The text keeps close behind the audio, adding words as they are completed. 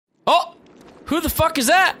Oh! Who the fuck is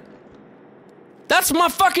that? That's my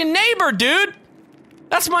fucking neighbor, dude!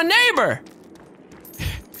 That's my neighbor!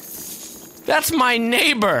 That's my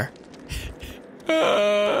neighbor!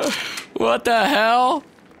 What the hell?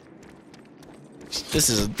 This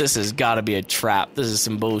has gotta be a trap. This is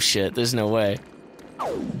some bullshit. There's no way.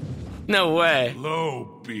 No way.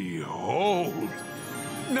 Lo behold,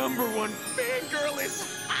 #1 fangirl is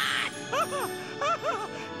hot.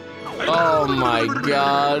 Oh my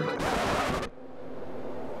god.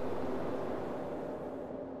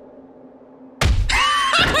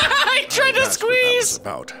 I tried to squeeze.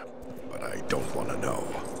 About, but I don't want to know.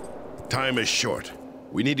 Time is short.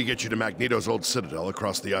 We need to get you to Magneto's old citadel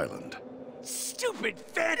across the island. Stupid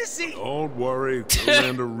fantasy. Don't worry, we'll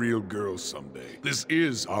land a real girl someday. This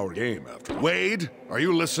is our game, after all. Wade, are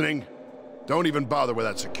you listening? Don't even bother with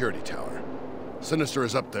that security tower. Sinister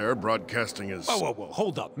is up there, broadcasting his... Whoa,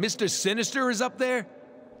 hold up. Mr. Sinister is up there?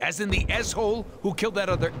 As in the S-hole who killed that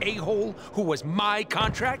other A-hole who was my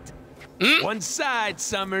contract? One side,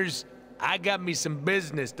 Summers. I got me some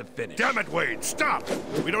business to finish. Damn it, Wade, stop!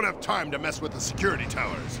 We don't have time to mess with the security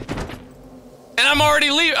towers. And I'm already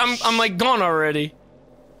leaving. I'm like gone already.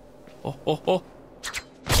 Oh.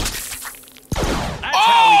 That's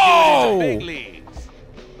how we do it in the big leagues.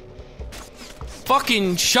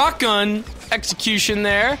 Fucking shotgun execution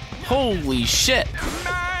there. Holy shit.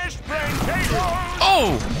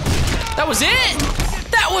 Oh! That was it?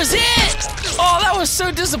 That was it! Oh, that was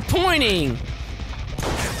so disappointing.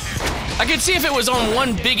 I could see if it was on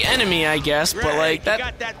one big enemy, I guess, but like that,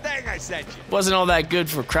 got that thing I sent you. Wasn't all that good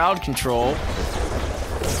for crowd control.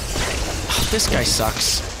 Oh, this guy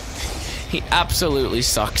sucks. He absolutely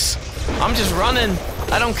sucks. I'm just running.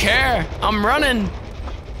 I don't care. I'm running.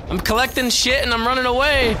 I'm collecting shit and I'm running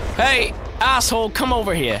away. Hey, asshole, come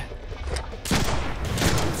over here.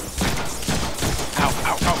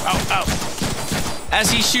 Ow.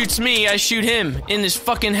 As he shoots me, I shoot him in his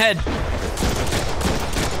fucking head.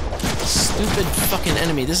 Stupid fucking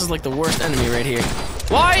enemy. This is like the worst enemy right here.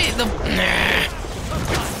 Why the... Nah.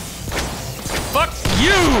 Fuck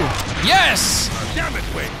you! Yes! Damn it,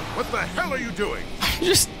 Wade! What the hell are you doing?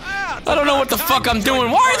 I don't know what the fuck I'm doing.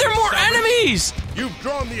 Why are there more enemies? You've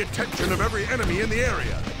drawn the attention of every enemy in the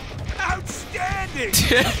area. Outstanding!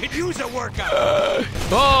 You could use a workout.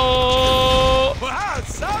 Oh! Wow,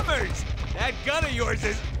 Summers! That gun of yours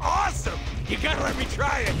is awesome! You gotta let me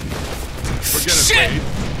try it. Forget it, Wade.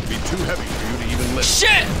 It'd be too heavy for you to even lift.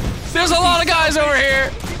 Shit! There's a lot of guys over here.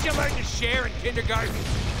 Did you learn to share in kindergarten?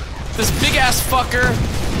 This big ass fucker.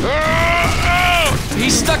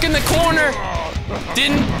 He's stuck in the corner.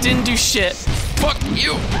 Didn't do shit. Fuck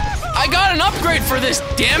you. I got an upgrade for this,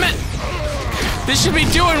 damn it. This should be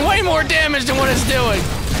doing way more damage than what it's doing.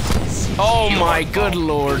 Oh my good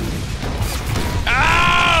lord.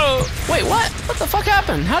 Ow! Wait, what? What the fuck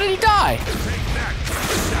happened? How did he die?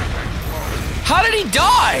 How did he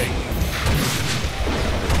die?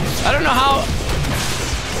 I don't know how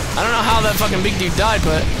that fucking big dude died,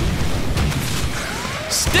 but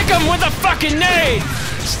stick him with a fucking nade!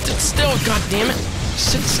 Sit still, goddammit.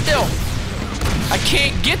 Sit still. I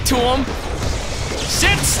can't get to him.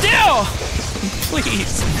 Sit still!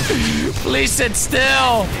 Please. Please sit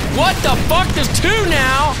still. What the fuck? There's two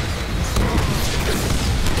now!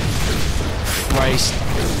 Christ.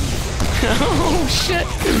 Oh shit.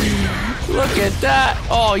 Look at that.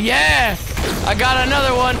 Oh yeah. I got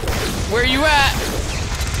another one. Where you at?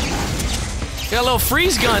 Got a little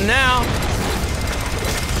freeze gun now.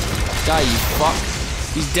 Die, you fuck.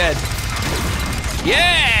 He's dead.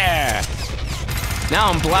 Yeah! Now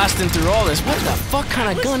I'm blasting through all this. What the fuck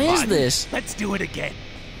kind of gun is this? Let's do it again.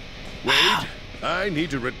 Wade, I need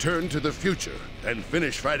to return to the future and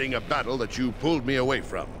finish fighting a battle that you pulled me away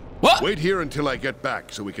from. What? Wait here until I get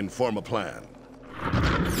back so we can form a plan.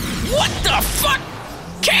 What the fuck?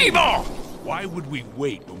 Cable! Why would we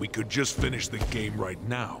wait when we could just finish the game right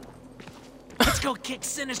now? Let's go kick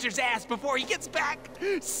Sinister's ass before he gets back.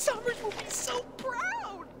 Summers will be so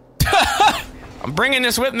proud. I'm bringing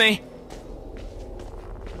this with me.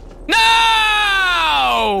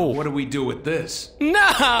 No! What do we do with this? No!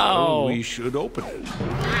 Oh, we should open it.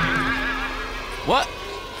 What?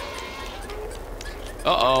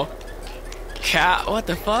 Uh-oh. Cat, what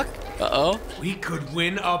the fuck? Uh-oh. We could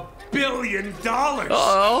win $1 billion.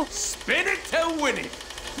 Uh-oh. Spin it to win it.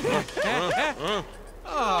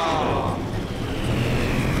 Oh.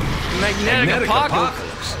 Magnetic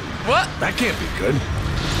apocalypse. What? That can't be good.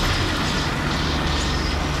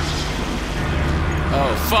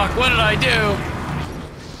 Oh, fuck, what did I do?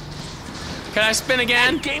 Can I spin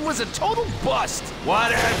again? That game was a total bust.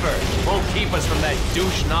 Whatever. Won't keep us from that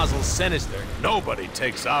douche nozzle Sinister. Nobody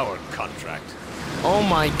takes our contract. Oh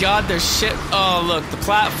my god, there's shit. Oh, look, the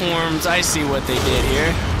platforms. I see what they did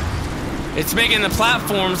here. It's making the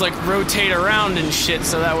platforms like rotate around and shit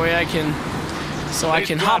so that way I can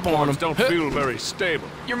hop on them. Don't feel very stable.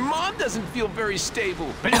 Your mom doesn't feel very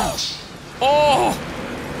stable. Oh!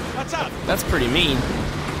 What's up? That's pretty mean.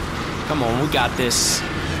 Come on, we got this.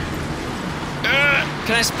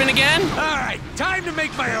 Can I spin again? All right, time to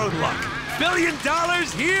make my own luck. $1 billion,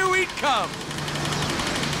 here we come.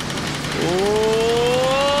 Oh!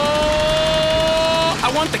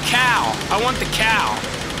 I want the cow. I want the cow.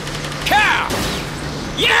 Cow!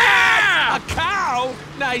 Yeah! A cow?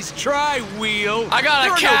 Nice try, Wheel. I got a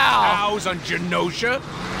there cow. Are no cows on Genosha.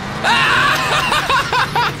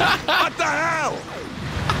 What the hell?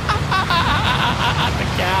 The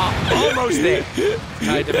cow. Almost there.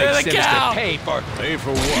 Time to make The Sinister cow. pay for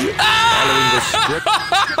what? following the script.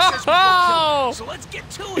 Oh! So let's get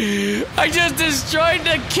to it. I just destroyed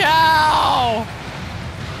the cow.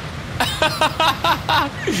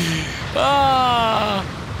 Oh,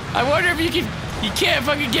 I wonder if you can't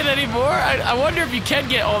fucking get any more. I wonder if you can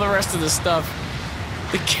get all the rest of the stuff.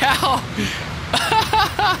 The cow.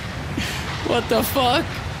 What the fuck?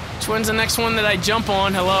 Which one's the next one that I jump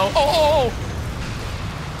on? Hello? Oh!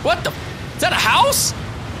 What the? Is that a house?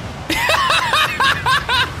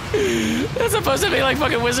 That's supposed to be like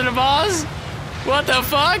fucking Wizard of Oz? What the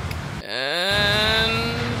fuck?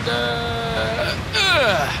 And,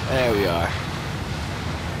 there we are.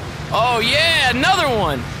 Oh yeah, another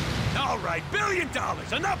one! All right, $1 billion.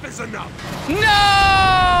 Enough is enough. No!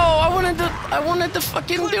 I wanted to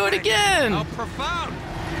fucking do it again! How profound.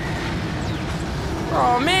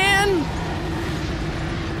 Oh man!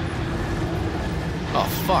 Oh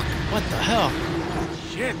fuck, what the hell?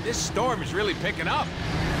 Shit, this storm is really picking up.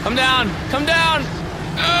 Come down! Come down!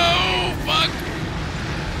 Oh, fuck!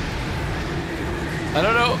 I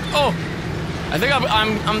don't know. Oh! I think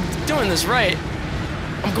I'm doing this right.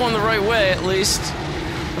 I'm going the right way, at least.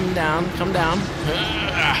 Come down, come down.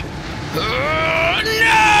 No!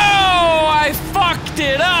 I fucked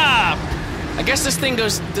it up! I guess this thing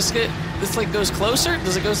goes, this like goes closer?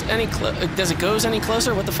 Does it goes any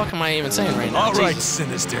closer? What the fuck am I even saying right now? All right,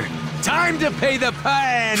 Sinister. Time to pay the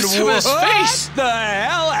pan. To his face. What the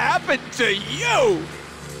hell happened to you?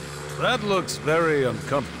 That looks very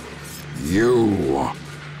uncomfortable. You,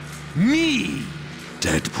 Me.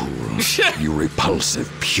 Deadpool, you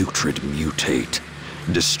repulsive, putrid mutate.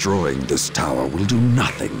 Destroying this tower will do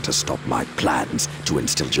nothing to stop my plans to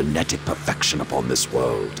instill genetic perfection upon this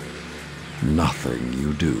world. Nothing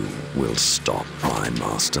you do will stop my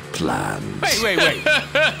master plans. Wait.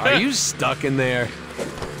 Are you stuck in there?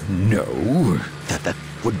 No, that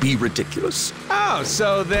would be ridiculous. Oh,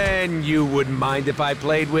 so then you wouldn't mind if I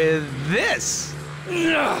played with this?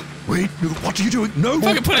 Wait, what are you doing? No,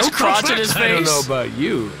 Fucking put his don't crotch touch in his that. I don't face. know about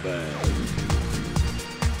you, but...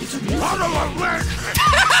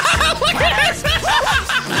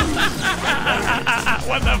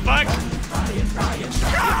 What the fuck?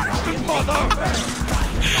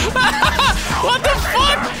 What the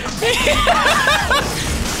fuck?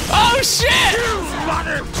 Oh shit!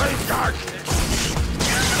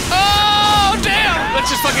 Oh damn! Let's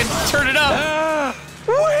just fucking turn it up.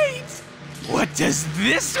 Wait! What does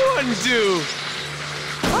this one do?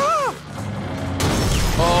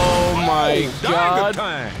 Oh my god!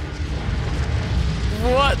 Time.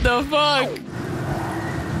 What the fuck?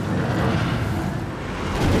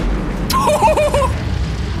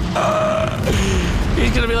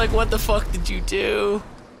 He's gonna be like, what the fuck did you do?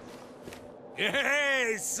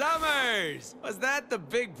 Hey, Summers! Was that the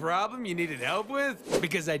big problem you needed help with?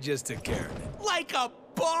 Because I just took care of it. Like a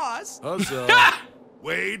boss! Also,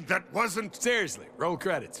 Wade, that wasn't... Seriously, roll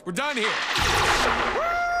credits. We're done here.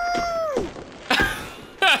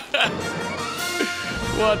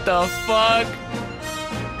 What the fuck?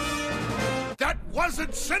 That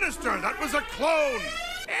wasn't Sinister! That was a clone!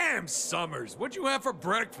 Damn, Summers, what'd you have for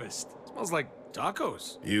breakfast? Smells like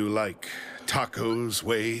tacos. You like tacos,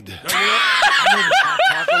 Wade?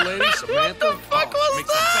 Taco lady, Samantha? What the fuck was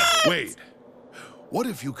that? Wade, what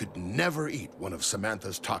if you could never eat one of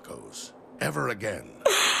Samantha's tacos? Ever again?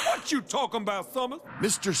 What you talking about, Summers?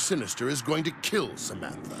 Mr. Sinister is going to kill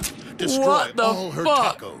Samantha. Destroy What the all her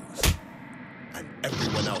fuck? tacos. And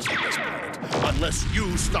everyone else on this planet, unless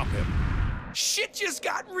you stop him. Shit just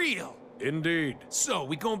got real. indeed. So,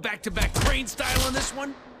 we going back-to-back Crane style on this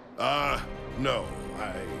one? No,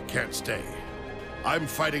 I can't stay. I'm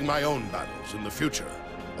fighting my own battles in the future,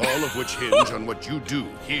 all of which hinge on what you do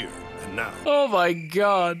here and now. Oh my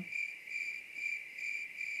god.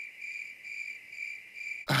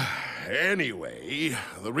 Anyway,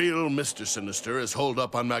 the real Mr. Sinister is holed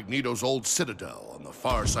up on Magneto's old citadel on the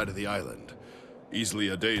far side of the island. Easily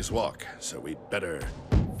a day's walk, so we'd better...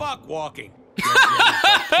 Fuck walking. Get ready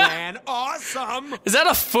for plan awesome. Is that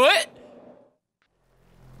a foot?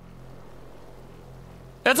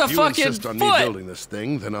 That's a If you fucking insist on foot. me building this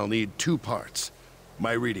thing, then I'll need 2 parts.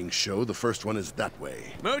 My readings show the first one is that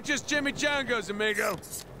way. Muchos chimichangas, amigo.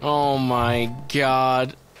 Oh my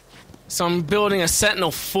god. So I'm building a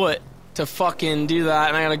sentinel foot to fucking do that,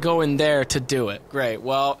 and I gotta go in there to do it. Great.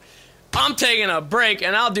 Well, I'm taking a break,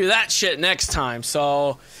 and I'll do that shit next time.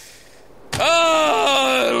 So,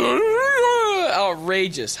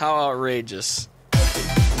 outrageous. How outrageous.